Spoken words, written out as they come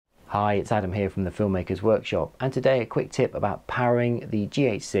Hi, it's Adam here from the Filmmakers Workshop, and today a quick tip about powering the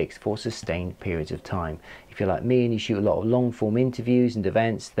GH6 for sustained periods of time. If you're like me and you shoot a lot of long form interviews and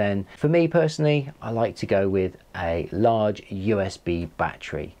events, then for me personally, I like to go with a large USB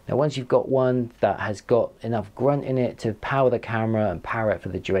battery. Now once you've got one that has got enough grunt in it to power the camera and power it for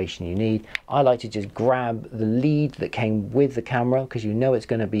the duration you need, I like to just grab the lead that came with the camera because you know it's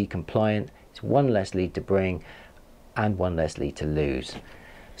going to be compliant. It's one less lead to bring and one less lead to lose.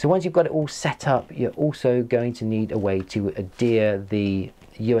 So once you've got it all set up, you're also going to need a way to adhere the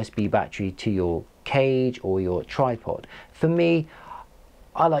USB battery to your cage or your tripod. For me,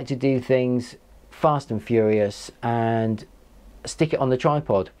 I like to do things fast and furious and stick it on the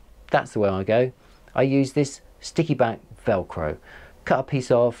tripod. That's the way I go. I use this sticky back Velcro, cut a piece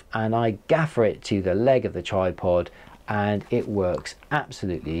off and I gaffer it to the leg of the tripod and it works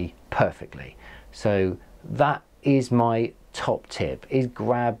absolutely perfectly. So that is my top tip, is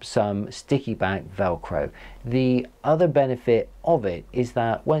grab some sticky back Velcro. The other benefit of it is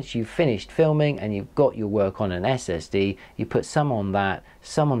that once you've finished filming and you've got your work on an SSD, you put some on that,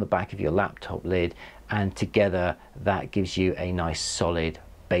 some on the back of your laptop lid, and together that gives you a nice solid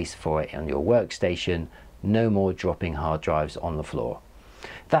base for it on your workstation. No more dropping hard drives on the floor.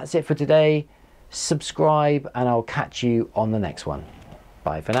 That's it for today. Subscribe and I'll catch you on the next one.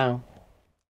 Bye for now.